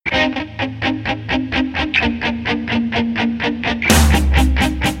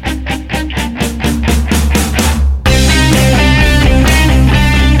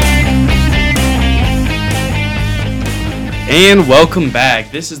And welcome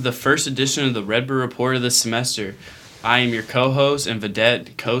back. This is the first edition of the Redbird Report of the semester. I am your co-host and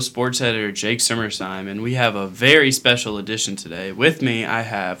Vidette co-sports editor Jake Summersheim, and we have a very special edition today. With me, I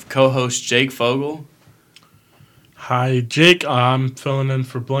have co-host Jake Fogel. Hi, Jake. I'm filling in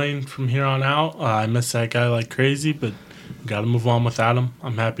for Blaine from here on out. I miss that guy like crazy, but got to move on without him.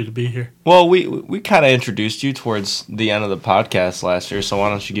 I'm happy to be here. Well, we kind of introduced you towards the end of the podcast last year, so why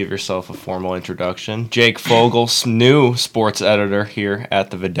don't you give yourself a formal introduction? Jake Fogel, new sports editor here at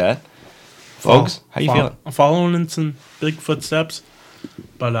the Vidette. Folks, how you feeling? I'm following in some big footsteps,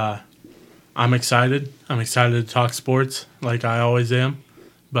 but I'm excited. I'm excited to talk sports like I always am,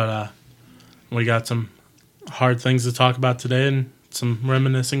 but we got some hard things to talk about today and some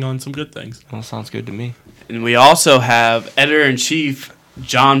reminiscing on some good things. Well, sounds good to me. And we also have editor-in-chief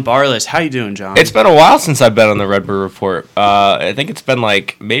John Barlas. How you doing, John? It's been a while since I've been on the Redbird Report. I think it's been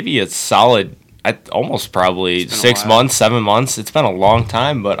like maybe a solid, almost probably 6 months, 7 months. It's been a long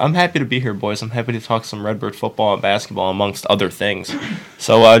time, but I'm happy to be here, boys. I'm happy to talk some Redbird football and basketball, amongst other things.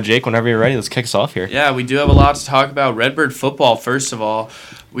 So, Jake, whenever you're ready, let's kick us off here. Yeah, we do have a lot to talk about. Redbird football, first of all.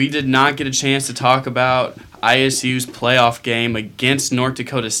 We did not get a chance to talk about ISU's playoff game against North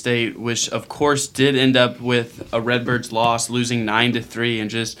Dakota State, which, of course, did end up with a Redbirds loss, losing 9-3, and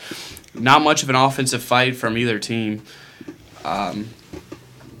just not much of an offensive fight from either team.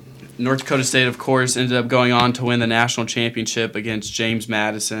 North Dakota State, of course, ended up going on to win the national championship against James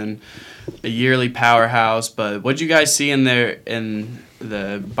Madison, a yearly powerhouse. But what did you guys see in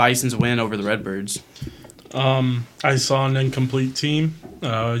the Bison's win over the Redbirds? I saw an incomplete team.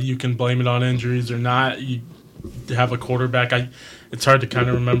 You can blame it on injuries or not. You have a quarterback. It's hard to kind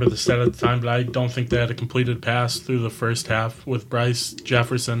of remember the stat at the time, but I don't think they had a completed pass through the first half with Bryce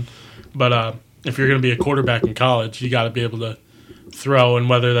Jefferson. But if you're going to be a quarterback in college, you got to be able to throw, and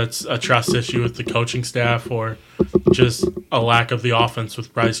whether that's a trust issue with the coaching staff or just a lack of the offense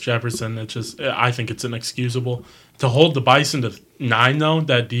with Bryce Jefferson, I think it's inexcusable. To hold the Bison to 9, though,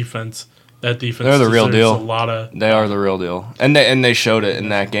 that defense they're the real deal. They are the real deal, and they showed it in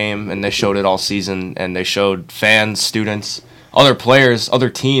that game, and they showed it all season, and they showed fans, students, other players, other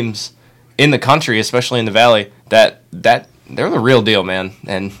teams in the country, especially in the Valley, that they're the real deal, man,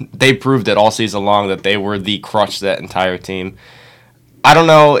 and they proved it all season long that they were the crutch to that entire team. I don't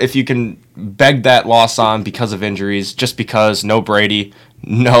know if you can beg that loss on because of injuries, just because no Brady,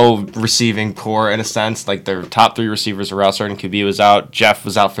 no receiving core in a sense. Like their top 3 receivers were out. Starting QB was out. Jeff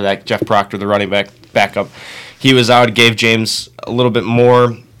was out for that. Jeff Proctor, the running backup, he was out. It gave James a little bit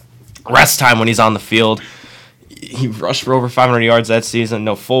more rest time when he's on the field. He rushed for over 500 yards that season.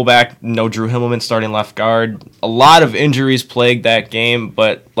 No fullback, no Drew Himmelman starting left guard. A lot of injuries plagued that game,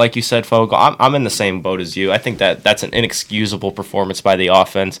 but like you said, Fogel, I'm in the same boat as you. I think that's an inexcusable performance by the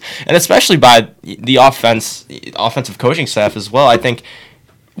offense, and especially by the offensive coaching staff as well. I think,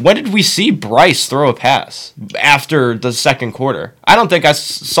 when did we see Bryce throw a pass after the second quarter? I don't think I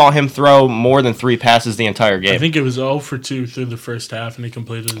saw him throw more than 3 passes the entire game. I think it was 0 for 2 through the first half, and he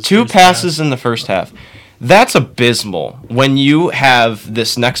completed his 2 passes in the first half. That's abysmal when you have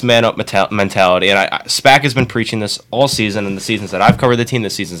this next man up mentality. And SPAC has been preaching this all season, and the seasons that I've covered the team, the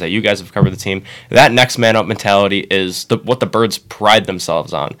seasons that you guys have covered the team. That next man up mentality is what the Birds pride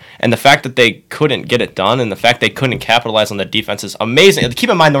themselves on. And the fact that they couldn't get it done, and the fact they couldn't capitalize on the defense is amazing. Keep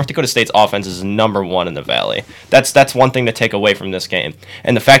in mind, North Dakota State's offense is number 1 in the Valley. That's one thing to take away from this game.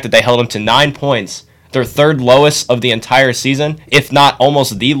 And the fact that they held them to 9 points, their 3rd lowest of the entire season, if not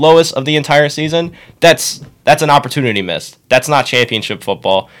almost the lowest of the entire season, that's an opportunity missed. That's not championship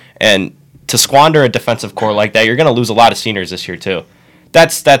football. And to squander a defensive core like that, you're going to lose a lot of seniors this year too.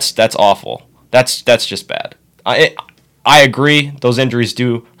 That's awful. That's just bad. I agree, those injuries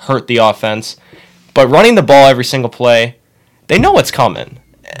do hurt the offense, but running the ball every single play, they know what's coming.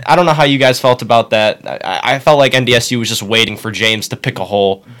 I don't know how you guys felt about that. I felt like NDSU was just waiting for James to pick a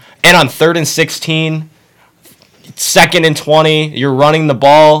hole. And on 3rd and 16, 2nd and 20, you're running the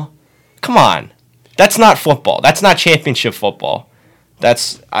ball. Come on. That's not football. That's not championship football.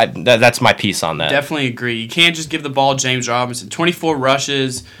 That's my piece on that. Definitely agree. You can't just give the ball to James Robinson. 24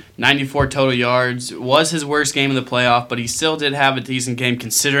 rushes, 94 total yards. It was his worst game in the playoff, but he still did have a decent game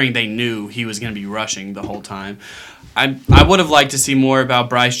considering they knew he was going to be rushing the whole time. I would have liked to see more about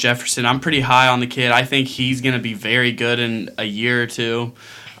Bryce Jefferson. I'm pretty high on the kid. I think he's going to be very good in a year or two.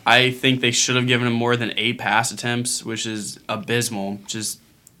 I think they should have given him more than 8 pass attempts, which is abysmal. Just,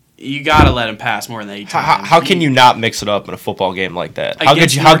 you got to let him pass more than 8 times. How can you not mix it up in a football game like that? How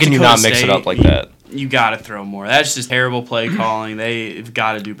can you not mix it up like that? You got to throw more. That's just terrible play calling. They've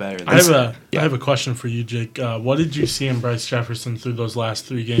got to do better than that. I have a question for you, Jake. What did you see in Bryce Jefferson through those last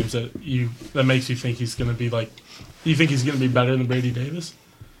 3 games that makes you think he's going to be like Do you think he's going to be better than Brady Davis?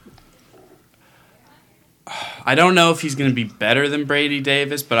 I don't know if he's going to be better than Brady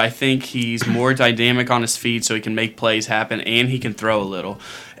Davis, but I think he's more dynamic on his feet so he can make plays happen and he can throw a little.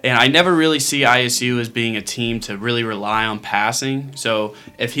 And I never really see ISU as being a team to really rely on passing. So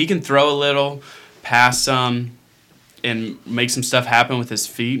if he can throw a little, pass some, and make some stuff happen with his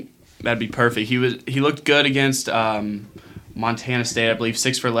feet, that'd be perfect. He looked good against Montana State, I believe,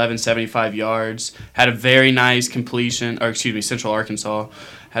 6 for 11, 75 yards. Had a very nice completion, Central Arkansas.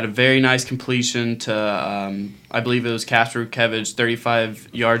 Had a very nice completion to, I believe it was Casper Kevich, 35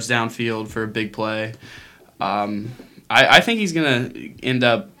 yards downfield for a big play. I think he's going to end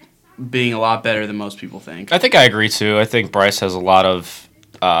up being a lot better than most people think. I think I agree, too. I think Bryce has a lot of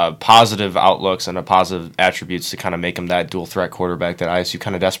positive outlooks and positive attributes to kind of make him that dual-threat quarterback that ISU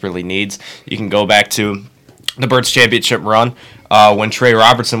kind of desperately needs. You can go back to the Birds championship run. When Trey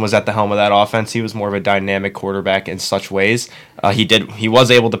Robertson was at the helm of that offense, he was more of a dynamic quarterback in such ways. He was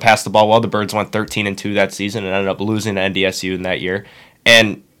able to pass the ball well. The Birds went 13-2 that season and ended up losing to NDSU in that year.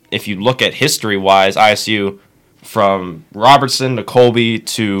 And if you look at history-wise, ISU, from Robertson to Colby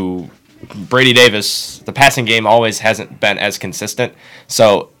to Brady Davis, the passing game always hasn't been as consistent.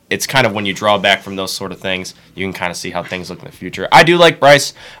 So it's kind of when you draw back from those sort of things, you can kind of see how things look in the future. I do like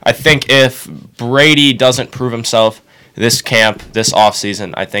Bryce. I think if Brady doesn't prove himself this camp, this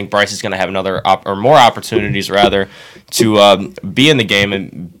offseason, I think Bryce is going to have more opportunities, rather, to be in the game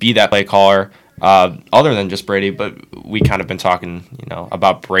and be that play caller, other than just Brady. But we kind of been talking,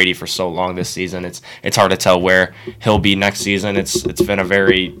 about Brady for so long this season. It's hard to tell where he'll be next season. It's been a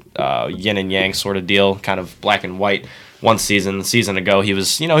very yin and yang sort of deal, kind of black and white. One season ago, he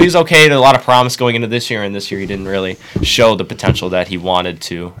was okay. Had a lot of promise going into this year, and this year he didn't really show the potential that he wanted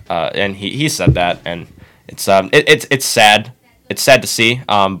to. And he said that, and it's sad. It's sad to see,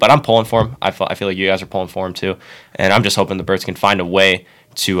 but I'm pulling for him. I feel like you guys are pulling for him too, and I'm just hoping the Birds can find a way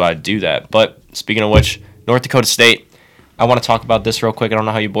to do that. But speaking of which, North Dakota State, I want to talk about this real quick. I don't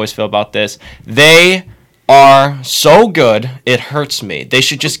know how you boys feel about this. They are so good, it hurts me. They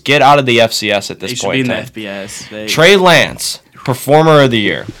should just get out of the FCS at this point. They should be in the FBS. Trey Lance, Performer of the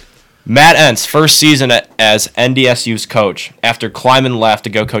Year. Matt Entz, first season as NDSU's coach after Kleiman left to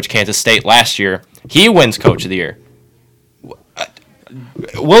go coach Kansas State last year. He wins Coach of the Year.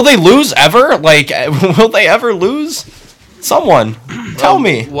 Will they lose ever? Will they ever lose? Someone, tell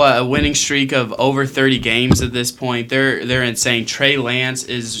me. What, a winning streak of over 30 games at this point? They're insane. Trey Lance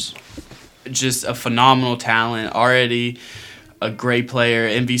is just a phenomenal talent, already a great player,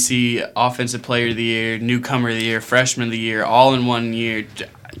 MVC Offensive Player of the Year, Newcomer of the Year, Freshman of the Year, all in 1 year.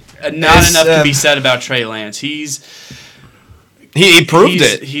 Not enough to be said about Trey Lance. He proved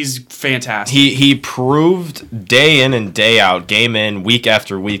it. He's fantastic. He proved day in and day out, game in, week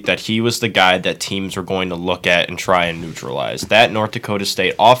after week, that he was the guy that teams were going to look at and try and neutralize. That North Dakota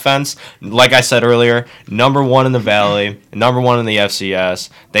State offense, like I said earlier, number 1 in the Valley, number 1 in the FCS.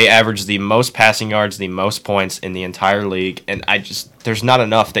 They average the most passing yards, the most points in the entire league, and there's not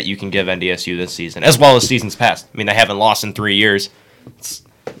enough that you can give NDSU this season, as well as seasons past. I mean, they haven't lost in 3 years. It's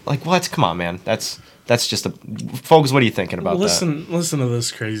like, what? Come on, man. That's just folks, what are you thinking about that? Listen to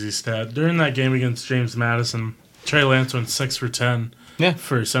this crazy stat. During that game against James Madison, Trey Lance went 6 for 10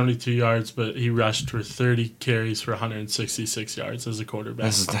 for 72 yards, but he rushed for 30 carries for 166 yards as a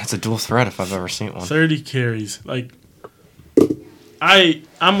quarterback. That's a dual threat if I've ever seen one. 30 carries.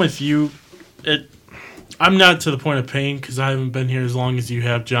 I'm with you. I'm not to the point of pain because I haven't been here as long as you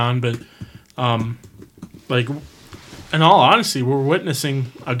have, John, but in all honesty, we're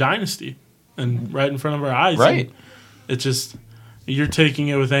witnessing a dynasty. And right in front of our eyes. Right. It's just, you're taking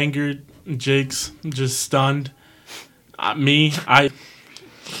it with anger. Jake's just stunned. I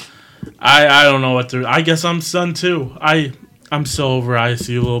don't know what to. I guess I'm stunned too. I'm so over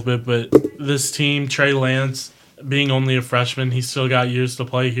ISU a little bit, but this team, Trey Lance, being only a freshman, he's still got years to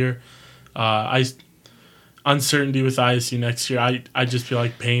play here. Uncertainty with ISU next year. I just feel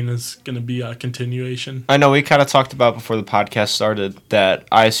like pain is going to be a continuation. I know we kind of talked about before the podcast started that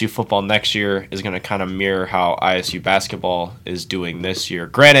ISU football next year is going to kind of mirror how ISU basketball is doing this year.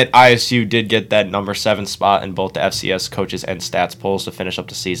 Granted, ISU did get that number 7 spot in both the FCS coaches and stats polls to finish up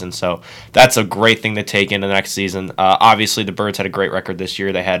the season, so that's a great thing to take into next season. Obviously, the Birds had a great record this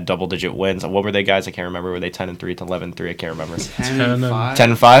year. They had double-digit wins. What were they, guys? I can't remember. Were they 10-3 to 11-3? I can't remember. 10-5.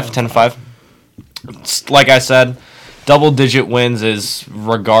 10-5. Like I said, double-digit wins is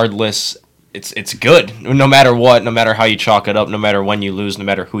regardless. It's good no matter what, no matter how you chalk it up, no matter when you lose, no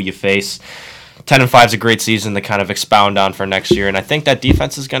matter who you face. 10-5 is a great season to kind of expound on for next year, and I think that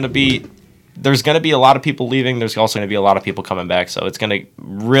defense is going to be. There's going to be a lot of people leaving. There's also going to be a lot of people coming back, so it's going to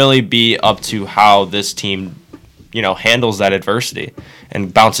really be up to how this team handles that adversity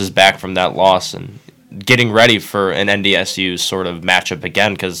and bounces back from that loss and getting ready for an NDSU sort of matchup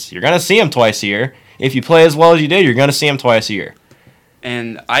again, because you're going to see him twice a year. If you play as well as you did, you're going to see him twice a year.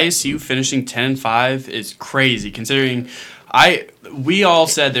 And ISU finishing 10-5 is crazy, considering we all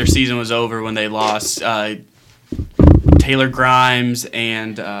said their season was over when they lost Taylor Grimes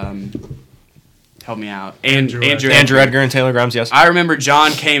and help me out, Andrew Edgar and Taylor Grimes. Yes, I remember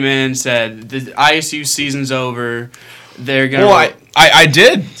John came in and said the ISU season's over. They're gonna. Well, I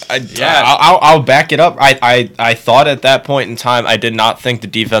did. I'll back it up. I thought at that point in time, I did not think the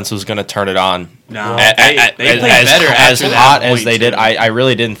defense was going to turn it on. No, they played better as after hot that as they did. I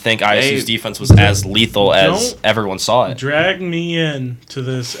really didn't think ISU's defense was as lethal as everyone saw it. Drag me in to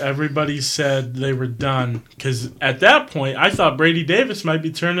this. Everybody said they were done, because at that point, I thought Brady Davis might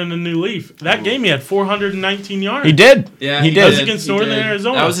be turning a new leaf. That game, he had 419 yards. He did. Yeah, he did. That was against Northern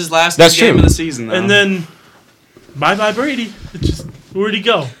Arizona. That was his last That's game true. of the season, though. And then, bye-bye Brady. It just, where'd he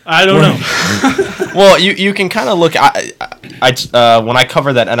go? I don't know. Well, you can kind of look. When I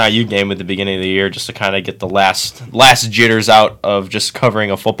covered that NIU game at the beginning of the year, just to kind of get the last jitters out of just covering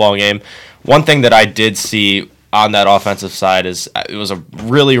a football game, one thing that I did see on that offensive side is it was a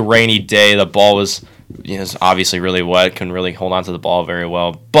really rainy day. The ball was obviously really wet, couldn't really hold on to the ball very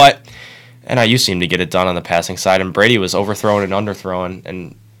well, but NIU seemed to get it done on the passing side, and Brady was overthrowing and underthrowing,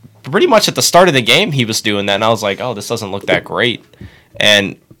 and pretty much at the start of the game he was doing that, and I was like, oh, this doesn't look that great.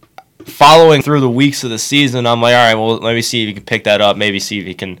 And following through the weeks of the season, I'm like, all right, well, let me see if he can pick that up. Maybe see if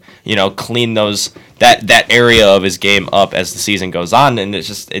he can, clean that area of his game up as the season goes on. And it's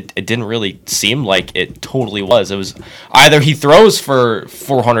just it didn't really seem like it totally was. It was either he throws for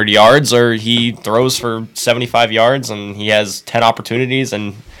 400 yards or he throws for 75 yards, and he has 10 opportunities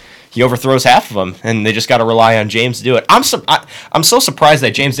and he overthrows half of them, and they just got to rely on James to do it. I'm so surprised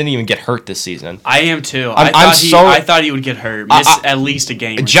that James didn't even get hurt this season. I am too. I thought he would get hurt, miss at least a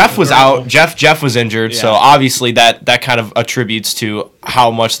game. Jeff was out. Jeff was injured, so obviously that kind of attributes to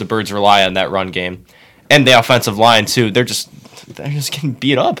how much the Birds rely on that run game, and the offensive line too. They're just getting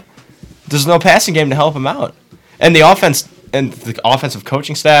beat up. There's no passing game to help them out, and the offense and the offensive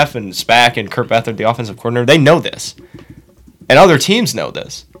coaching staff and SPAC and Kurt Beathard, the offensive coordinator, they know this, and other teams know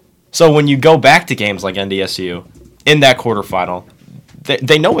this. So when you go back to games like NDSU in that quarterfinal,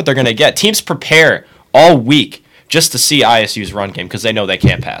 they know what they're going to get. Teams prepare all week just to see ISU's run game because they know they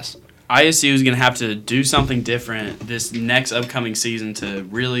can't pass. ISU is going to have to do something different this next upcoming season to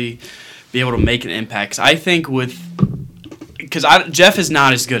really be able to make an impact. I think Jeff is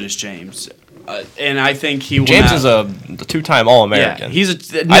not as good as James. And I think he will. James is a two-time All-American. Yeah,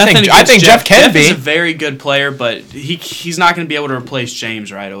 I think Jeff can be. Jeff is a very good player, but he's not going to be able to replace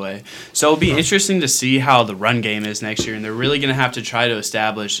James right away. So it'll be interesting to see how the run game is next year, and they're really going to have to try to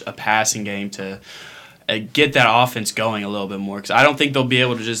establish a passing game to get that offense going a little bit more. Because I don't think they'll be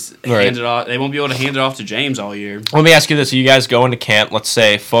able to just hand it off. They won't be able to hand it off to James all year. Let me ask you this: you guys go into camp. Let's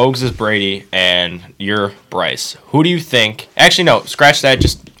say Fogues is Brady and you're Bryce. Who do you think? Actually, no. Scratch that.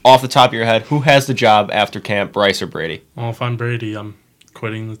 Just off the top of your head, who has the job after camp, Bryce or Brady? Well, if I'm Brady, I'm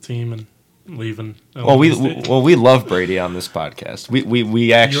quitting the team and leaving. Well, we love Brady on this podcast.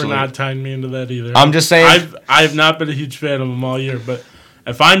 We actually. You're not tying me into that either. I'm just saying. I've not been a huge fan of him all year, but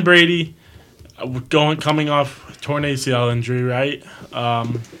if I'm Brady, coming off torn ACL injury, right?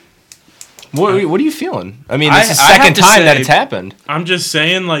 What are you feeling? I mean, this is the second time that it's happened. I'm just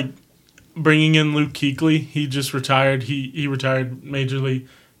saying, like, bringing in Luke Kuechly, he just retired. He retired majorly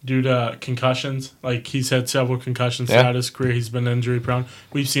due to concussions. Like, he's had several concussions throughout his career. He's been injury prone.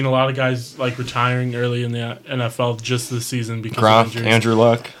 We've seen a lot of guys like retiring early in the NFL just this season because of injuries. Andrew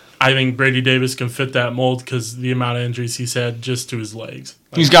Luck. I think Brady Davis can fit that mold because the amount of injuries he's had just to his legs.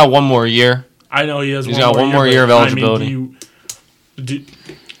 Like, he's got one more year. I know he has. He's got one more year of eligibility. I mean,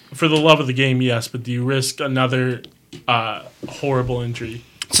 for the love of the game, yes, but do you risk another horrible injury?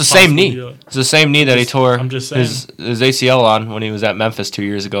 It's the same knee. It's the same knee that he tore his ACL on when he was at Memphis 2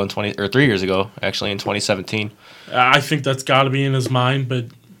 years ago, 3 years ago, actually, in 2017. I think that's got to be in his mind, but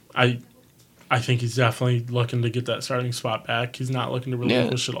I think he's definitely looking to get that starting spot back. He's not looking to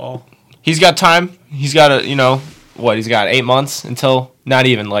relinquish at all. He's got time. He's got he's got 8 months until, not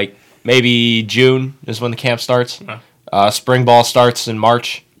even, like, maybe June is when the camp starts. Spring ball starts in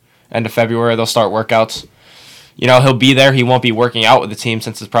March. End of February, they'll start workouts. He'll be there. He won't be working out with the team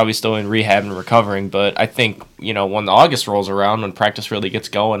since it's probably still in rehab and recovering. But I think, when August rolls around, when practice really gets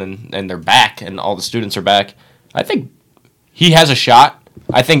going and they're back and all the students are back, I think he has a shot.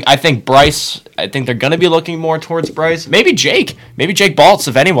 I think Bryce, I think they're going to be looking more towards Bryce. Maybe Jake Baltz,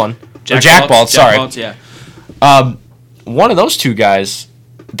 if anyone. Jack Baltz, sorry. Baltz, yeah. One of those two guys,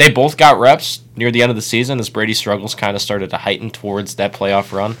 they both got reps near the end of the season as Brady's struggles kind of started to heighten towards that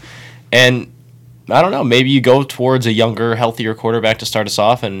playoff run. And I don't know, maybe you go towards a younger, healthier quarterback to start us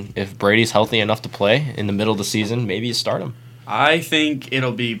off, and if Brady's healthy enough to play in the middle of the season, maybe you start him. I think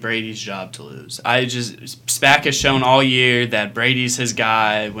it'll be Brady's job to lose. Spack has shown all year that Brady's his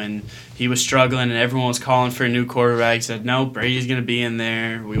guy. When he was struggling and everyone was calling for a new quarterback, he said, no, Brady's going to be in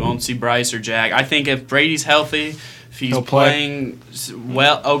there. We won't see Bryce or Jack. I think if Brady's healthy, if he's playing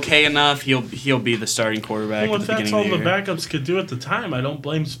well, okay enough, he'll be the starting quarterback Well, at if the that's beginning all of the the year. backups could do at the time, I don't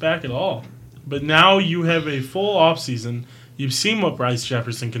blame Spack at all. But now you have a full offseason. You've seen what Bryce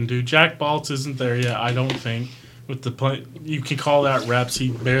Jefferson can do. Jack Baltz isn't there yet, I don't think. With the play, you can call that reps. He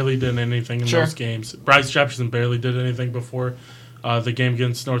barely did anything in those games. Bryce Jefferson barely did anything before the game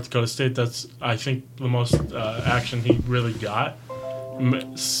against North Dakota State. That's, I think, the most action he really got.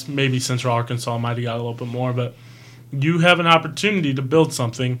 Maybe Central Arkansas might have got a little bit more, but you have an opportunity to build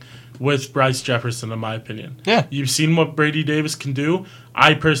something with Bryce Jefferson, in my opinion. Yeah. You've seen what Brady Davis can do.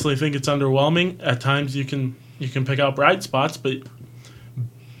 I personally think it's underwhelming. At times you can pick out bright spots, but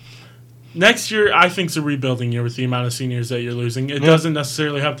next year I think it's a rebuilding year with the amount of seniors that you're losing. It doesn't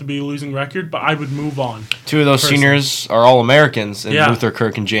necessarily have to be a losing record, but I would move on. Two of those seniors are All-Americans, and Yeah. Luther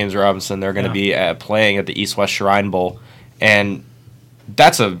Kirk and James Robinson. They're going to be playing at the East-West Shrine Bowl, and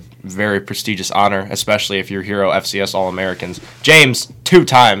that's a very prestigious honor, especially if you're Hero FCS All-Americans. James, 2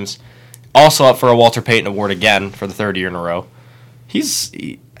 times, also up for a Walter Payton Award again for the 3rd year in a row. He's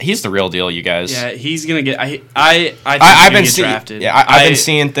the real deal, you guys. Yeah, he's gonna get. I think he's I've gonna been get seeing. drafted. Yeah, I've been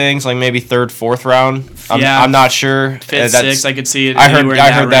seeing things like maybe 3rd, 4th round. I'm not sure. 5th, 6th. I could see it. I heard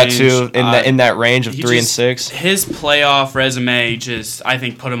that range. too in that range of 3 and 6. His playoff resume just, I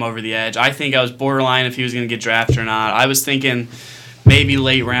think, put him over the edge. I think I was borderline if he was going to get drafted or not. I was thinking maybe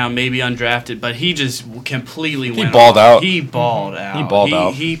late round, maybe undrafted, but he just completely went balled off. out. He balled out. He balled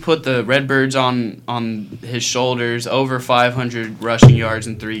out. He put the Redbirds on his shoulders, over 500 rushing yards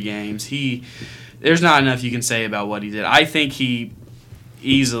in 3 games. There's not enough you can say about what he did. I think he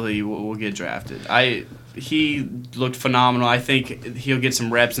easily will get drafted. He looked phenomenal. I think he'll get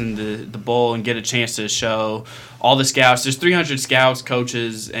some reps in the bowl and get a chance to show all the scouts. There's 300 scouts,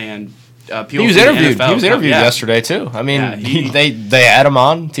 coaches, and people. He was from the interviewed. NFL. He was interviewed yesterday too. I mean, they had him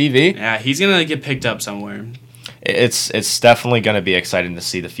on TV. Yeah, he's gonna get picked up somewhere. It's definitely going to be exciting to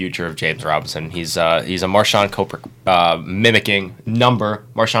see the future of James Robinson. He's a Marshawn Koprick mimicking number.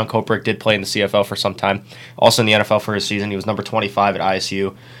 Marshawn Koprick did play in the CFL for some time, also in the NFL for his season. He was number 25 at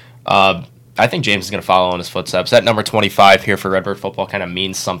ISU. I think James is going to follow in his footsteps. That number 25 here for Redbird football kind of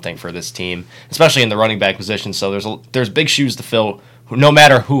means something for this team, especially in the running back position. So there's big shoes to fill. No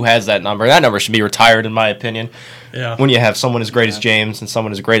matter who has that number should be retired, in my opinion. Yeah. When you have someone as great as James and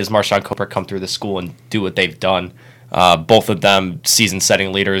someone as great as Marshawn Koprick come through the school and do what they've done, both of them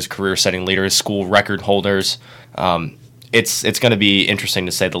season-setting leaders, career-setting leaders, school record holders. It's going to be interesting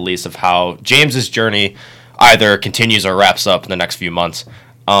to say the least of how James's journey either continues or wraps up in the next few months.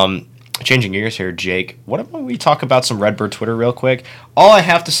 Changing gears here, Jake, what about we talk about some Redbird Twitter real quick? All I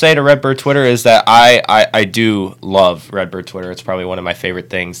have to say to Redbird Twitter is that I do love Redbird Twitter. It's probably one of my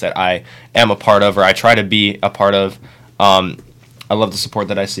favorite things that I am a part of, or I try to be a part of. I love the support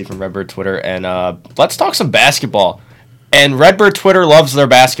that I see from Redbird Twitter, and let's talk some basketball. And Redbird Twitter loves their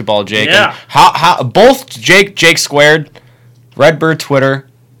basketball, Jake. Yeah. And how both Jake Squared, Redbird Twitter,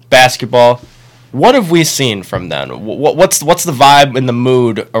 basketball. What have we seen from them? What's the vibe and the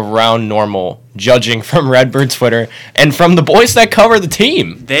mood around normal, judging from Redbird Twitter and from the boys that cover the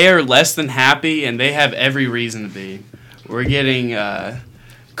team? They are less than happy, and they have every reason to be. We're getting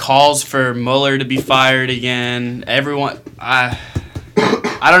calls for Mueller to be fired again. Everyone, I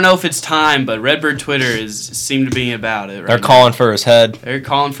don't know if it's time, but Redbird Twitter seem to be about it. Right They're now. calling for his head. They're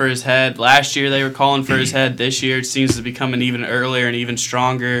calling for his head. Last year they were calling for his head. This year it seems to be coming even earlier and even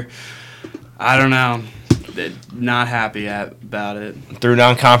stronger. I don't know. Not happy about it. Through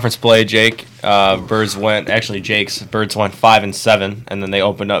non-conference play, Jake's Birds went 5-7, and then they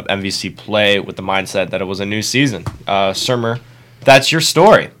opened up MVC play with the mindset that it was a new season. Surmer, that's your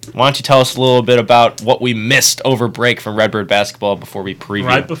story. Why don't you tell us a little bit about what we missed over break from Redbird basketball before we preview?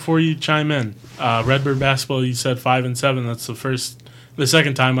 Right before you chime in, Redbird basketball, you said 5-7. That's the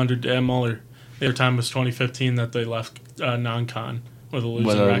second time under Dan Mueller. Their time was 2015 that they left non-con. With a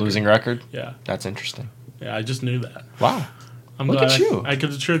losing record? Yeah. That's interesting. Yeah, I just knew that. Wow. I'm Look glad at you. I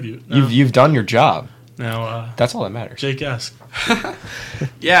could attribute. Now, You've done your job. Now, That's all that matters. Jake Esk.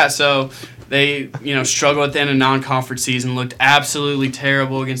 Yeah, so they struggled at the end of non-conference season, looked absolutely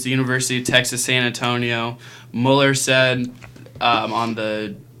terrible against the University of Texas San Antonio. Mueller said on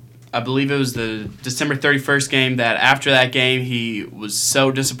the I believe it was the December 31st game, that after that game he was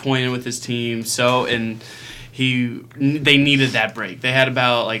so disappointed with his team. They needed that break. They had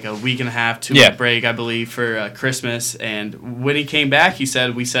about like a week and a half, 2 week break, I believe, for Christmas. And when he came back, we said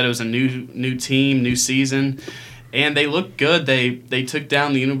it was a new team, new season, and they looked good. They took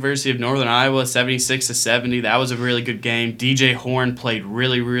down the University of Northern Iowa 76-70. That was a really good game. DJ Horn played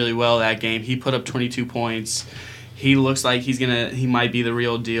really, really well that game. He put up 22 points. He looks like he might be the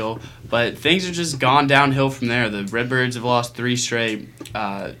real deal. But things are just gone downhill from there. The Redbirds have lost 3 straight.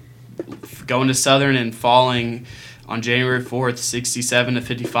 Going to Southern and falling on January 4th,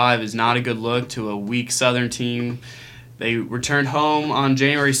 67-55 is not a good look to a weak Southern team. They returned home on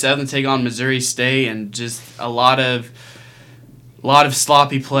January 7th to take on Missouri State, and just a lot of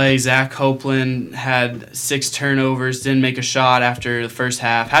sloppy play. Zach Copeland had 6 turnovers, didn't make a shot after the first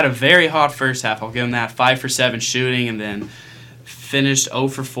half. Had a very hot first half, I'll give him that, 5 for 7 shooting, and then finished 0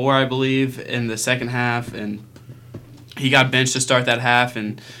 for 4, I believe, in the second half, and he got benched to start that half,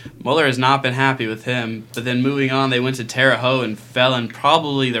 and Muller has not been happy with him. But then moving on, they went to Terre Haute and fell in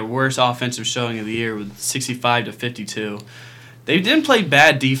probably their worst offensive showing of the year with 65-52. They didn't play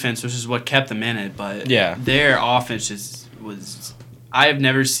bad defense, which is what kept them in it, but their offense was... I have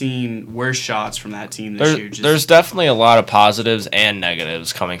never seen worse shots from that team this year. There's definitely a lot of positives and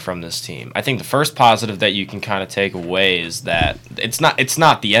negatives coming from this team. I think the first positive that you can kind of take away is that it's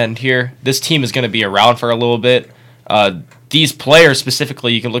not the end here. This team is going to be around for a little bit. These players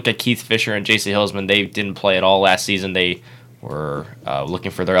specifically, you can look at Keith Fisher and J.C. Hillsman. They didn't play at all last season. They were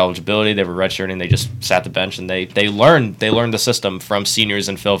looking for their eligibility. They were redshirting. They just sat the bench, and they learned the system from seniors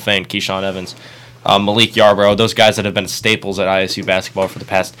in Phil Fain, Keyshawn Evans, Malik Yarbrough, those guys that have been staples at ISU basketball for the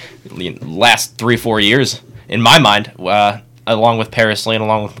last 3-4 years, in my mind, along with Paris Lane,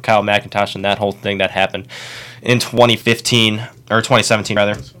 along with Kyle McIntosh, and that whole thing that happened in 2017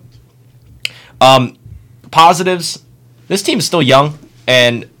 rather. Positives, this team is still young,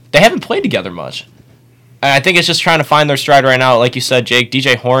 and they haven't played together much. And I think it's just trying to find their stride right now. Like you said, Jake,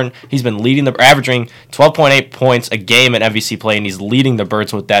 DJ Horn, he's been averaging 12.8 points a game in MVC play, and he's leading the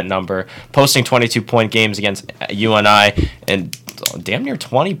Birds with that number, posting 22-point games against UNI, and damn near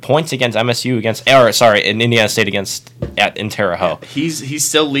 20 points against MSU in Indiana State in Terre Haute. He's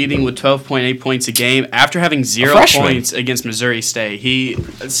still leading with 12.8 points a game after having 0 points against Missouri State. He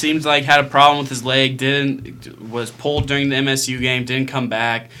seems like had a problem with his leg, was pulled during the MSU game, didn't come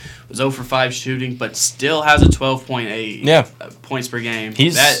back, was 0 for 5 shooting, but still has a 12.8 points per game.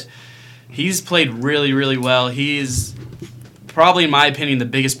 He's played really, really well. He's probably, in my opinion, the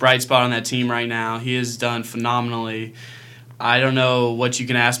biggest bright spot on that team right now. He has done phenomenally. I don't know what you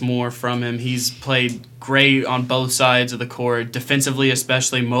can ask more from him. He's played great on both sides of the court. Defensively,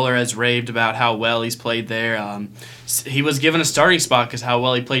 especially, Muller has raved about how well he's played there. He was given a starting spot because how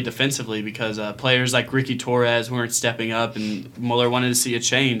well he played defensively, because players like Ricky Torres weren't stepping up, and Muller wanted to see a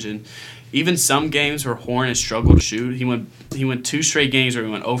change. And even some games where Horn has struggled to shoot, he went 2 straight games where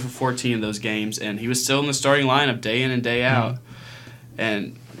he went 0 for 14 in those games, and he was still in the starting lineup day in and day out.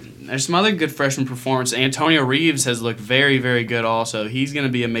 And there's some other good freshman performance. Antonio Reeves has looked very, very good also. He's going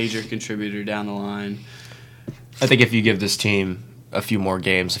to be a major contributor down the line. I think if you give this team a few more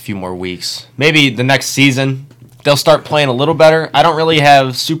games, a few more weeks, maybe the next season, they'll start playing a little better. I don't really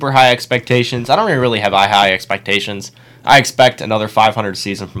have super high expectations. I don't really have high expectations. I expect another 500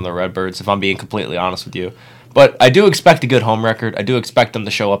 season from the Redbirds, if I'm being completely honest with you. But I do expect a good home record. I do expect them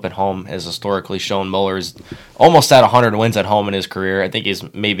to show up at home, as historically shown. Muller is almost at 100 wins at home in his career. I think he's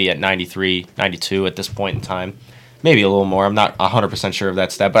maybe at 93, 92 at this point in time. Maybe a little more. I'm not 100% sure of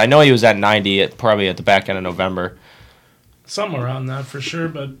that stat, but I know he was at 90 probably at the back end of November. Somewhere around that for sure,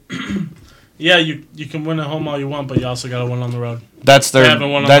 but yeah, you can win at home all you want, but you also got to win on the road. They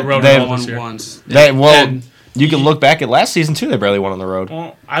haven't won on the road at all this year. Once. You can look back at last season too. They barely won on the road.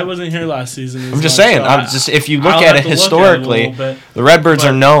 Well, I wasn't here last season. I'm just saying. If you look at it historically, the Redbirds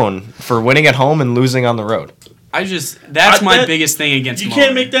are known for winning at home and losing on the road. That's my biggest thing against. You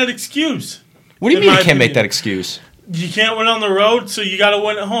can't make that excuse. What do you mean you can't make that excuse? You can't win on the road, so you got to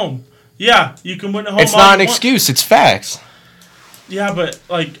win at home. Yeah, you can win at home. It's not an excuse. It's facts. Yeah, but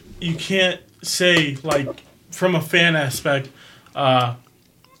you can't say from a fan aspect. You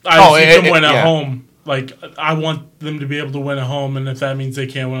can win at home. I want them to be able to win at home, and if that means they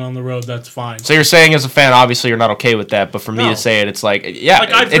can't win on the road, that's fine. So you're saying as a fan, obviously you're not okay with that, but for me to say it, it's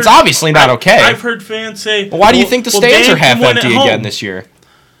it's obviously not okay. I've heard fans say... Well, why do you think the stands are half empty again this year?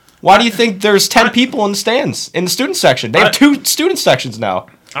 Why do you think there's 10 people in the stands, in the student section? They have 2 student sections now.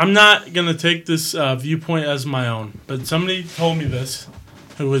 I'm not going to take this viewpoint as my own, but somebody told me this,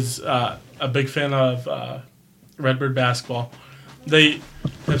 who was a big fan of Redbird basketball. They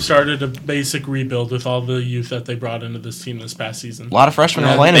have started a basic rebuild with all the youth that they brought into this team this past season. A lot of freshmen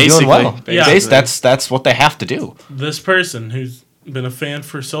Yeah, are playing and doing well. basically. That's what they have to do. This person who's been a fan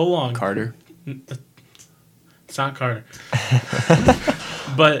for so long. Carter. It's not Carter.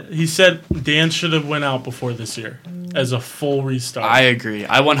 But he said Dan should have went out before this year as a full restart. I agree.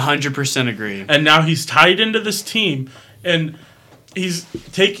 I 100% agree. And now he's tied into this team, and he's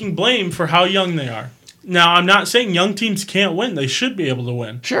taking blame for how young they are. Now, I'm not saying young teams can't win. They should be able to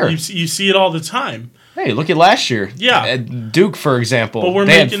win. Sure. You see it all the time. Hey, look at last year. Yeah. At Duke, for example. But we're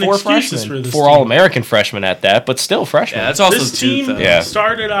they had making 4 excuses freshmen, for this 4 team. All-American freshmen at that, but still freshmen. Yeah, that's also This Duke, team though. Yeah.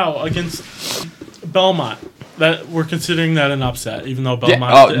 started out against Belmont. That we're considering that an upset, even though Yeah,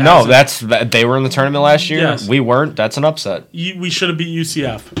 Belmont. no, they were in the tournament last year. Yes. We weren't. That's an upset. We should have beat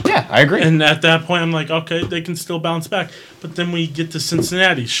UCF. Yeah, I agree. And at that point, I'm like, okay, they can still bounce back. But then we get to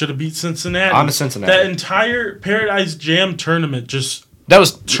Cincinnati. Should have beat Cincinnati. On to Cincinnati. That entire Paradise Jam tournament just that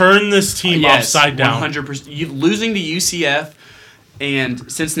was turned this team upside down. 100%. Losing to UCF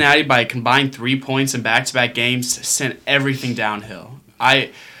and Cincinnati by a combined 3 points in back-to-back games sent everything downhill.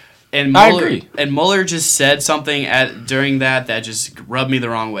 And Mueller, agree. And Mueller just said something during that just rubbed me the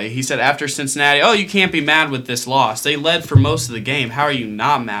wrong way. He said after Cincinnati, "Oh, you can't be mad with this loss. They led for most of the game. How are you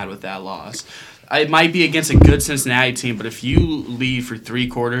not mad with that loss?" It might be against a good Cincinnati team, but if you lead for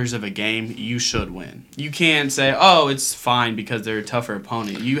 3/4 of a game, you should win. You can't say, "Oh, it's fine because they're a tougher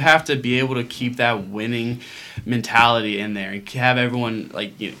opponent." You have to be able to keep that winning mentality in there and have everyone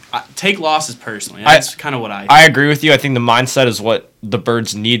take losses personally. That's kind of what I agree with you. I think the mindset is what the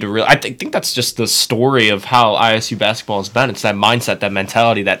Birds need to really. I think that's just the story of how ISU basketball has been. It's that mindset, that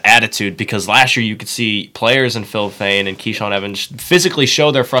mentality, that attitude. Because last year you could see players in Phil Fain and Keyshawn Evans physically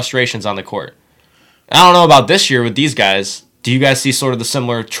show their frustrations on the court. I don't know about this year with these guys. Do you guys see sort of the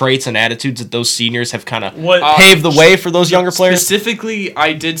similar traits and attitudes that those seniors have kind of paved the way for those younger players? Specifically,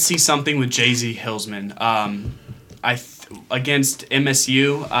 I did see something with Jay-Z Hillsman. Against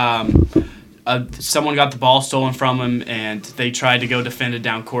MSU, someone got the ball stolen from him, and they tried to go defend it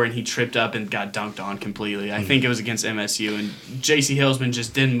down court, and he tripped up and got dunked on completely. I think it was against MSU, and J.C. Hillsman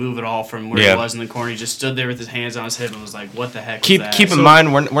just didn't move at all from where he was in the corner. He just stood there with his hands on his hip and was like, "What the heck?" Keep in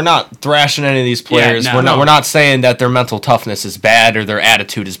mind, we're not thrashing any of these players. Yeah, we're not saying that their mental toughness is bad or their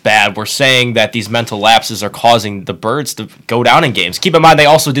attitude is bad. We're saying that these mental lapses are causing the Birds to go down in games. Keep in mind, they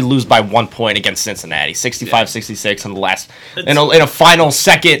also did lose by 1 point against Cincinnati, 65-66 in the last in a final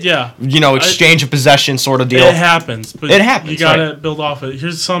second. Exchange of possession sort of deal. It happens. But it happens. You gotta build off it.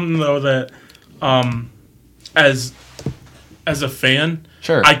 Here's something though that, as a fan,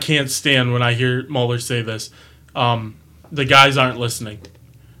 sure, I can't stand when I hear Mueller say this. The guys aren't listening.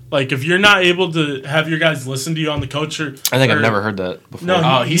 Like, if you're not able to have your guys listen to you on the coach, I've never heard that before.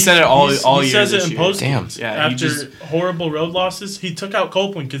 No, he said it all year. He says it in post. Damn. Yeah, after horrible road losses, he took out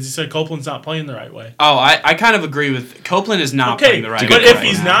Copeland because he said Copeland's not playing the right way. Oh, I kind of agree with Copeland is not playing the right way. But if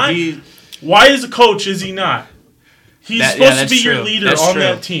he's not, why as a coach is he not? He's supposed to be your leader on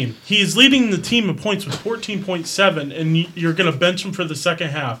that team. He is leading the team in points with 14.7, and you're going to bench him for the second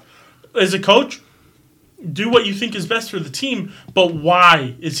half. As a coach, do what you think is best for the team, but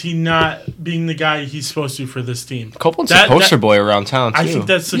why is he not being the guy he's supposed to for this team? Copeland's a poster boy around town, too. I think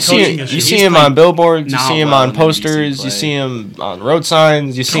that's the coaching issue. You see him on billboards, you see him on posters, you see him on road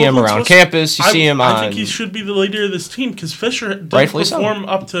signs, you see him around campus, you see him on... I think he should be the leader of this team because Fisher didn't perform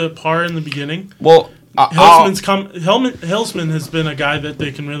up to par in the beginning. Well... Hillsman has been a guy that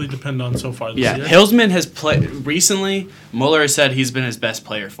they can really depend on so far this year. Hillsman has played recently. Mueller has said he's been his best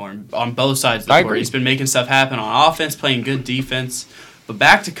player for him on both sides of the court. Agree. He's been making stuff happen on offense, playing good defense. But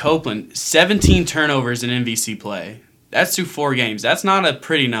back to Copeland, 17 turnovers in MVC play. That's through 4 games. That's not a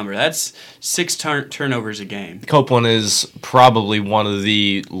pretty number. That's 6 turnovers a game. Copeland is probably one of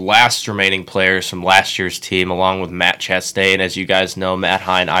the last remaining players from last year's team, along with Matt Chastain. As you guys know, Matt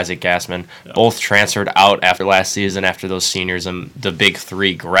Hine, Isaac Gassman, both transferred out after last season, after those seniors and the big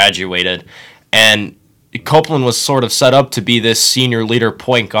 3 graduated. And Copeland was sort of set up to be this senior leader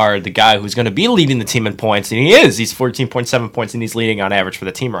point guard, the guy who's going to be leading the team in points. And he is. He's 14.7 points, and he's leading on average for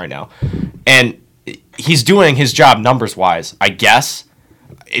the team right now. And he's doing his job numbers-wise, I guess.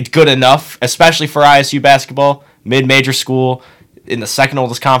 It's good enough, especially for ISU basketball, mid-major school, in the second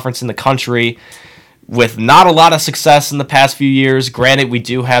oldest conference in the country, with not a lot of success in the past few years. Granted, we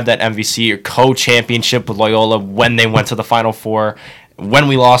do have that MVC or co-championship with Loyola when they went to the Final Four, when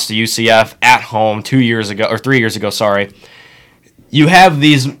we lost to UCF at home 3 years ago. You have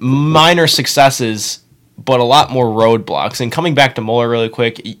these minor successes, but a lot more roadblocks. And coming back to Mueller really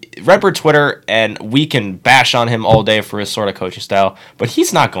quick, Redbird Twitter, and we can bash on him all day for his sort of coaching style, but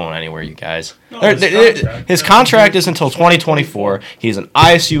he's not going anywhere, you guys. No, His contract is until 2024. He's an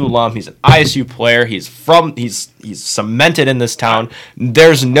ISU alum. He's an ISU player. He's cemented in this town.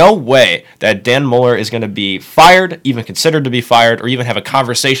 There's no way that Dan Mueller is going to be fired, even considered to be fired, or even have a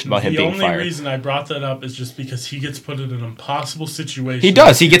conversation about him being fired. The only reason I brought that up is just because he gets put in an impossible situation. He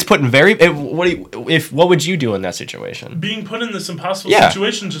does. He gets put in very. What would you do in that situation? Being put in this impossible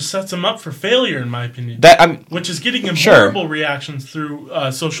situation just sets him up for failure, in my opinion. Which is getting him horrible reactions through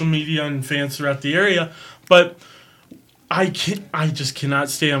social media and fans throughout the area. But I just cannot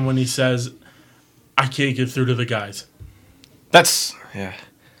stand when he says, "I can't get through to the guys." That's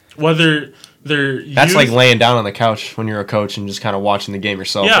whether they're that's like laying down on the couch when you're a coach and just kind of watching the game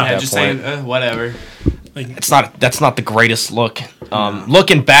yourself. Yeah, at that just point. saying whatever. Like, that's not the greatest look.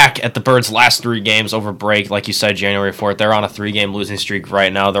 Looking back at the Birds' last 3 games over break, like you said, January 4th, they're on a 3-game losing streak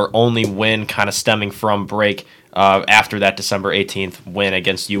right now. Their only win kind of stemming from break after that December 18th win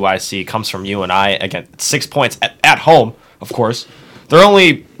against UIC comes from UNI. Again, 6 points at home, of course. Their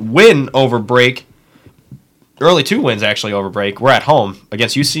only win over break, their only 2 wins actually over break, were at home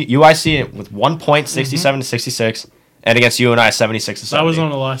against UIC with 1 point, 67-66, and against UNI, 76-70. That was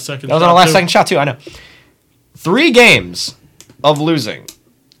on the last second. That was on the last second shot too. I know. 3 games of losing,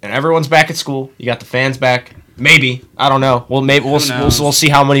 and everyone's back at school. You got the fans back. Maybe, I don't know. We'll see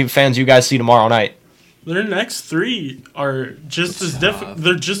how many fans you guys see tomorrow night. Their next 3 are just as difficult.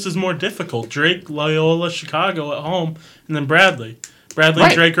 They're just as more difficult. Drake, Loyola, Chicago at home, and then Bradley. Bradley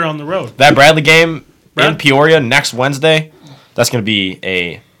and Drake are on the road. That Bradley game in Peoria next Wednesday, that's going to be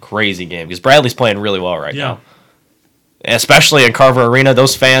a crazy game because Bradley's playing really well right now. Especially in Carver Arena,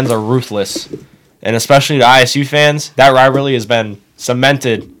 those fans are ruthless. And especially the ISU fans, that rivalry has been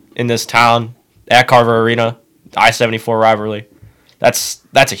cemented in this town at Carver Arena, I-74 rivalry. That's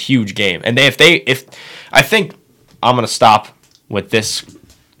a huge game. And if I think I'm going to stop with this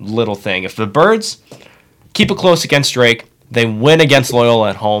little thing. If the Birds keep it close against Drake, they win against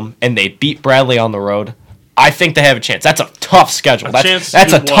Loyola at home, and they beat Bradley on the road, I think they have a chance. That's a tough schedule.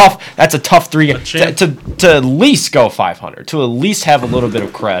 That's a tough 3 games to at least go 500, to at least have a little bit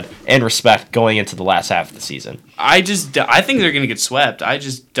of cred and respect going into the last half of the season. I think they're going to get swept. I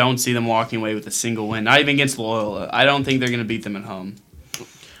just don't see them walking away with a single win, not even against Loyola. I don't think they're going to beat them at home.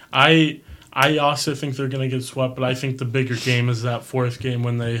 I also think they're going to get swept, but I think the bigger game is that 4th game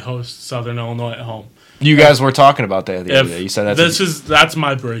when they host Southern Illinois at home. You guys were talking about that the other day. You said that's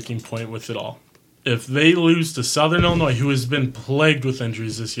my breaking point with it all. If they lose to Southern Illinois, who has been plagued with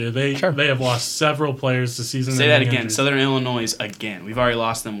injuries this year, they have lost several players this season. Say that again. Injuries. Southern Illinois again. We've already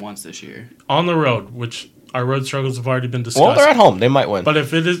lost them once this year. On the road, which our road struggles have already been discussed. Well, they're at home. They might win. But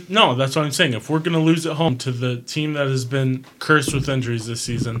if it is... No, that's what I'm saying. If we're going to lose at home to the team that has been cursed with injuries this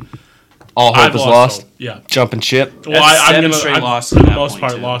season... All hope is lost? Hope. Yeah. Jumping ship? Well, I've for the most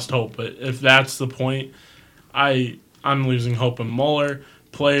part lost hope. But if that's the point, I'm losing hope in Mueller,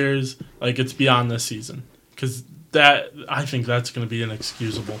 players. Like, it's beyond this season. Because I think that's going to be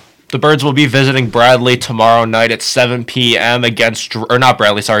inexcusable. The Birds will be visiting Bradley tomorrow night at 7 p.m.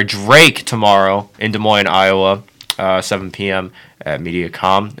 Drake tomorrow in Des Moines, Iowa, 7 p.m. at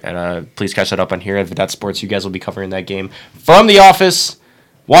MediaCom. And please catch that up on here at Vidette Sports. You guys will be covering that game from the office,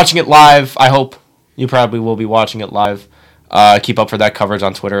 watching it live. I hope you probably will be watching it live. Keep up for that coverage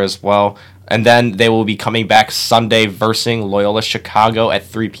on Twitter as well. And then they will be coming back Sunday versing Loyola Chicago at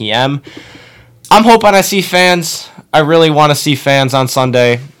 3 p.m. I'm hoping I see fans. I really want to see fans on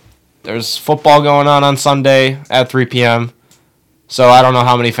Sunday. There's football going on Sunday at 3 p.m. So I don't know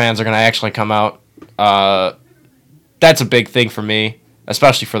how many fans are going to actually come out. That's a big thing for me,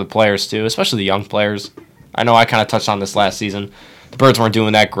 especially for the players too, especially the young players. I know I kind of touched on this last season. The Birds weren't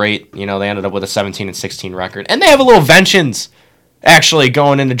doing that great. You know, they ended up with a 17-16 record. And they have a little vengeance actually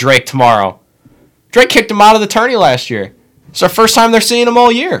going into Drake tomorrow. Drake kicked them out of the tourney last year. It's their first time they're seeing them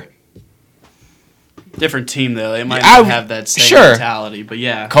all year. Different team, though. They might not have that same mentality, but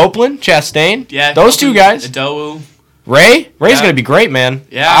yeah. Copeland, Chastain, those 2 guys. Adowu. Ray's going to be great, man.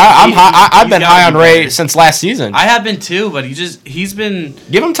 Yeah, I've been high on Ray since last season. I have been too, but he's been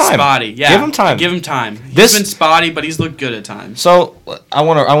give him time. Spotty. Yeah, give him time. He's been spotty, but he's looked good at times. So I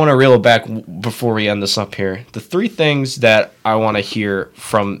want to reel it back before we end this up here. The 3 things that I want to hear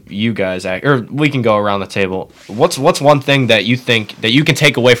from you guys, or we can go around the table. What's one thing that you think that you can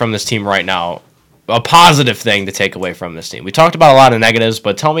take away from this team right now? A positive thing to take away from this team. We talked about a lot of negatives,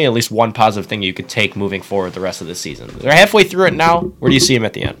 but tell me at least one positive thing you could take moving forward the rest of the season. They're halfway through it now. Where do you see them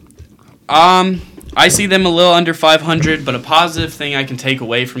at the end? I see them a little under 500, but a positive thing I can take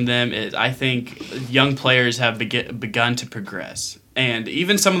away from them is I think young players have begun to progress. And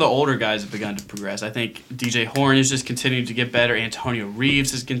even some of the older guys have begun to progress. I think DJ Horn is just continuing to get better. Antonio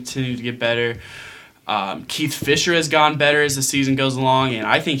Reeves has continued to get better. Keith Fisher has gone better as the season goes along, and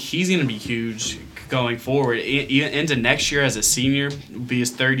I think he's going to be huge going forward. Even into next year as a senior, will be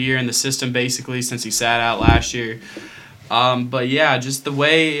his third year in the system basically since he sat out last year. But yeah, just the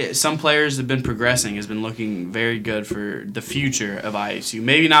way some players have been progressing has been looking very good for the future of ISU.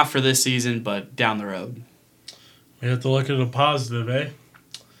 Maybe not for this season, but down the road. We have to look at the positive, eh?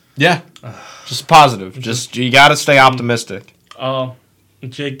 Yeah, just positive. Just you got to stay optimistic.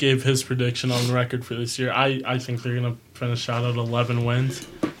 Jake gave his prediction on the record for this year. I think they're going to finish out at 11 wins.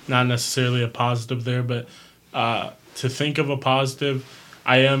 Not necessarily a positive there, but to think of a positive,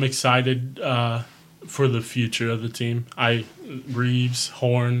 I am excited for the future of the team. Reeves,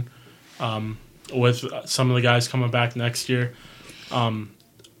 Horn, with some of the guys coming back next year,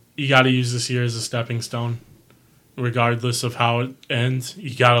 you got to use this year as a stepping stone. Regardless of how it ends,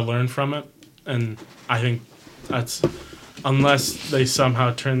 you got to learn from it. And I think that's, unless they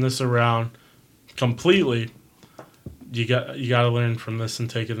somehow turn this around completely, you got to learn from this and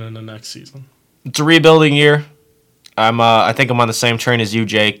take it into next season. It's a rebuilding year. I think I'm on the same train as you,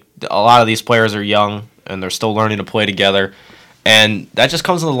 Jake. A lot of these players are young and they're still learning to play together, and that just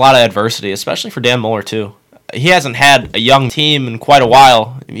comes with a lot of adversity, especially for Dan Muller too. He hasn't had a young team in quite a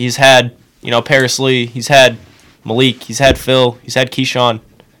while. He's had, Paris Lee, he's had Malik, he's had Phil, he's had Keyshawn.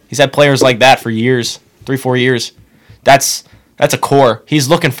 He's had players like that for years, 3-4 years. That's a core. He's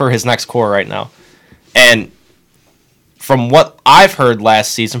looking for his next core right now. And from what I've heard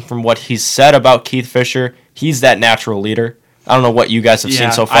last season, from what he's said about Keith Fisher, he's that natural leader. I don't know what you guys have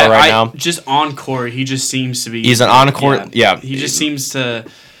seen so far right now. Just on court, he just seems to be... He's an on-court... Yeah. He just seems to...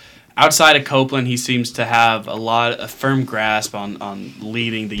 Outside of Copeland, he seems to have a firm grasp on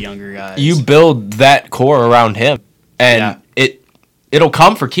leading the younger guys. You build that core around him, and it'll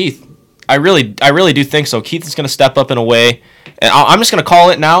come for Keith. I really do think so. Keith is going to step up in a way, and I'm just going to call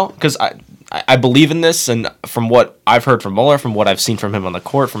it now because I believe in this, and from what I've heard from Muller, from what I've seen from him on the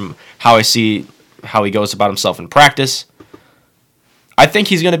court, from how I see how he goes about himself in practice, I think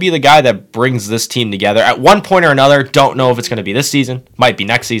he's going to be the guy that brings this team together at one point or another. Don't know if it's going to be this season, might be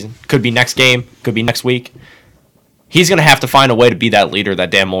next season, could be next game, could be next week. He's going to have to find a way to be that leader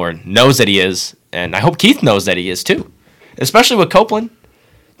that Dan Muller knows that he is, and I hope Keith knows that he is too, especially with Copeland.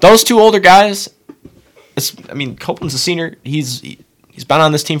 Those two older guys, Copeland's a senior. He's been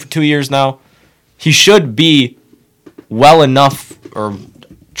on this team for 2 years now. He should be well enough or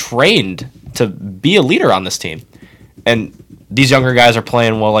trained to be a leader on this team. And these younger guys are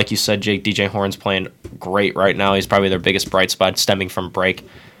playing well, like you said, Jake. DJ Horn's playing great right now. He's probably their biggest bright spot stemming from break.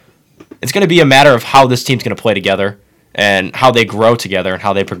 It's going to be a matter of how this team's going to play together and how they grow together and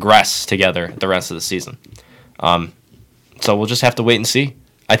how they progress together the rest of the season. So we'll just have to wait and see.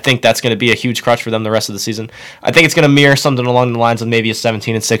 I think that's going to be a huge crutch for them the rest of the season. I think it's going to mirror something along the lines of maybe a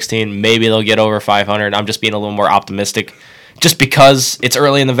 17-16. Maybe they'll get over 500. I'm just being a little more optimistic just because it's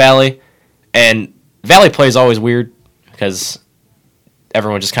early in the Valley. And Valley play is always weird because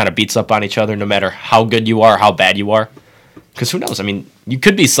everyone just kind of beats up on each other no matter how good you are, how bad you are. Because who knows? You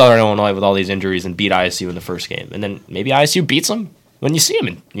could be Southern Illinois with all these injuries and beat ISU in the first game. And then maybe ISU beats them when you see them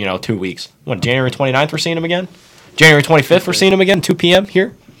in 2 weeks. January 29th we're seeing them again? January 25th we're seeing them again, 2 p.m.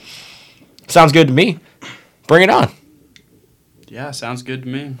 here? Sounds good to me. Bring it on. Yeah, sounds good to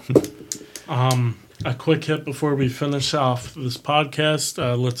me. A quick hit before we finish off this podcast.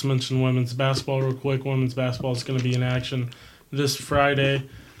 Let's mention women's basketball real quick. Women's basketball is going to be in action this Friday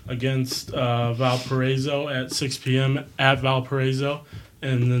against Valparaiso at 6 p.m. at Valparaiso.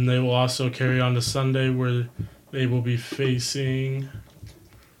 And then they will also carry on to Sunday where they will be facing,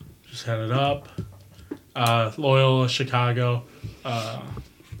 just had it up, Loyola Chicago.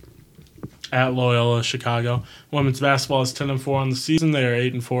 At Loyola Chicago. Women's basketball is 10-4 on the season. They are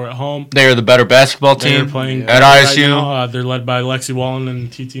 8-4 at home. They are the better basketball team playing at ISU. Right they're led by Lexi Wallen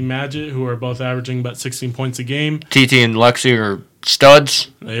and TT Magid, who are both averaging about 16 points a game. TT and Lexi are studs.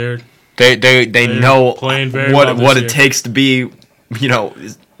 They know playing very what it takes to be.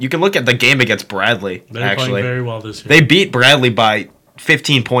 You can look at the game against Bradley. They're playing very well this year. They beat Bradley by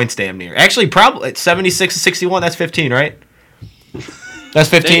 15 points, damn near. Actually, probably 76-61. That's 15, right? That's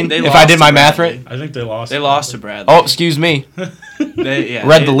 15, if I did my math right. I think they lost. They lost to Bradley. Oh, excuse me.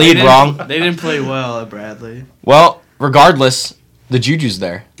 Read the lead wrong. They didn't play well at Bradley. Well, regardless, the Juju's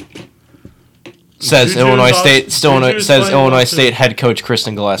there. Says Illinois State head coach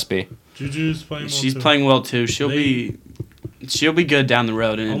Kristen Gillespie. Juju's playing well She's playing well too. She'll be she'll be good down the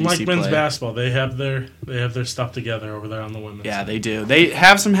road in Unlike NBC men's play. basketball, they have their stuff together over there on the women's. Yeah, side. they do. They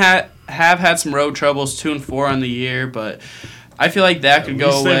have have had some road troubles, 2-4 on the year, but I feel like that could go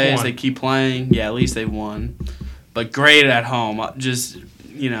least they've away as won. they keep playing. Yeah, at least they won. But great at home. Just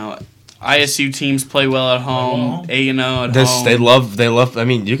ISU teams play well at home. 8-0 at home. They love. I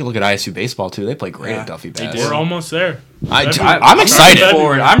mean, you can look at ISU baseball too. They play great Yeah, at Duffy they Bass. do. We're almost there. I'm Looking excited.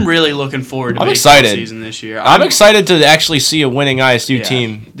 forward. I'm really looking forward to I'm baseball excited. season this year. I'm excited to actually see a winning ISU Yeah.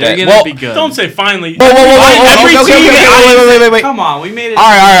 team. They're that- gonna be good. Don't say finally. Whoa, Every okay, team okay, wait. Come on, we made it. All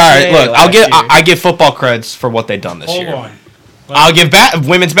right. today Look, last year. I give football creds for what they've done this Hold year. on. I'll give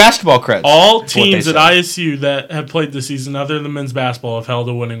women's basketball creds. All for what they teams at said. ISU that have played this season, other than men's basketball, have held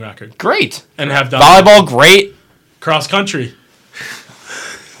a winning record Great. and have done Volleyball, great. cross country.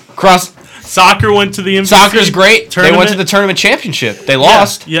 Cross Soccer went to the MVC soccer's great. They went to tournament. the tournament championship. They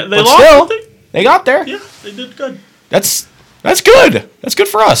lost. Yeah, they but lost. Still, but they got there. yeah, they did good. That's good. That's good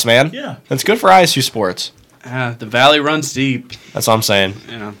for us, man. Yeah. That's good for ISU sports. The valley runs deep. That's all I'm saying.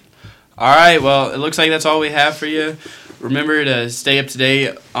 Yeah. All right. Well, it looks like that's all we have for you. Remember to stay up to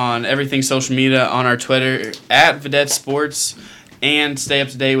date on everything social media on our Twitter at Vidette Sports, and stay up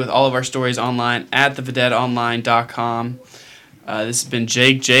to date with all of our stories online at thevidetteonline.com. This has been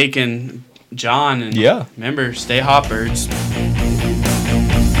Jake, and John. And Yeah. remember, stay hot, birds.